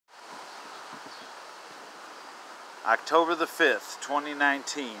October the 5th,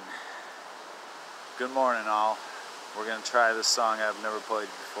 2019. Good morning, all. We're going to try this song I've never played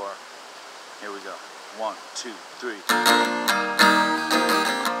before. Here we go. 1, 2, 3.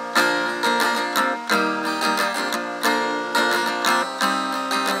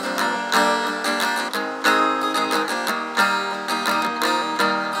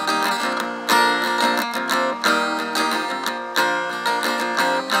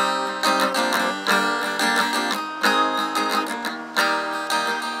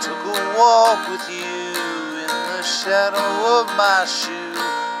 Walk with you in the shadow of my shoe,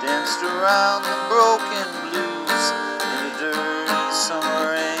 danced around the broken blues in a dirty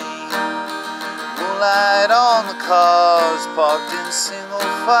summer rain. Moonlight on the cars, parked in single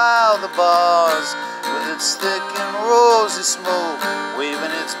file the bars, with its thick and rosy smoke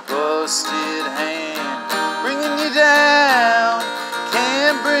waving its busted hand. Bringing you down,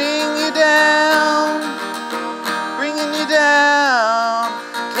 can't bring you down, bringing you down.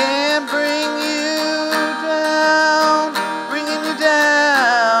 Can't bring you down, bringing you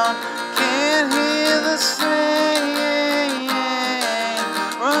down. Can't hear the singing.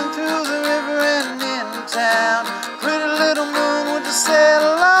 Run through the river and into town. Pretty little moon, would you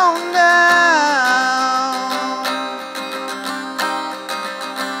settle on down?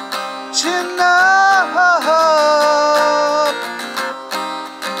 Chin up,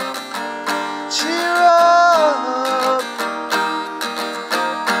 cheer up.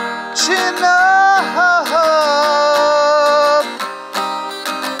 Chin up,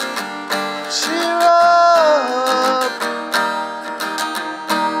 cheer up.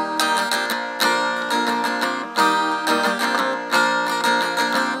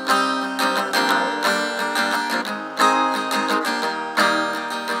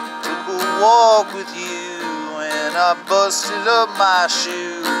 Took a walk with you and I busted up my shoe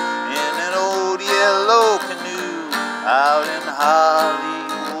in an old yellow canoe out in Hollywood.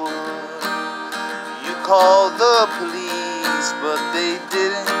 Called the police, but they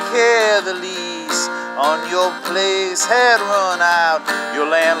didn't care the least. On your place had run out, your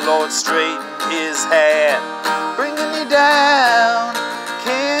landlord straightened his hat. Bringing you down,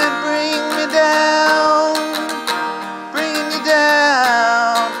 can't bring me down, bringing you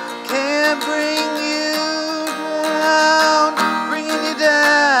down, can't bring you down, bringing you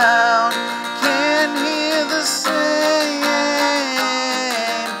down, can't hear the same.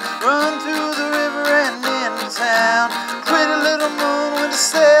 Run through the river and town. Pretty little moon, would you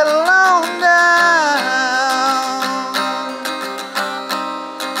settle on down?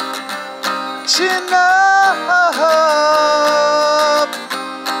 Chin up,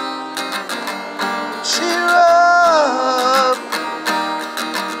 cheer up.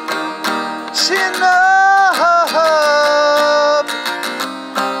 Chin up,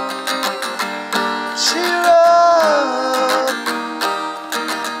 cheer up.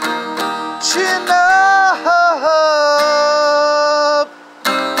 Chin up.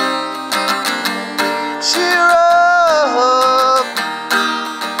 Cheer up.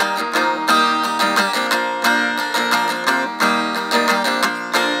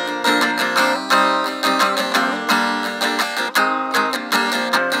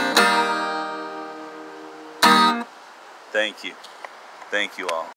 Thank you. Thank you all.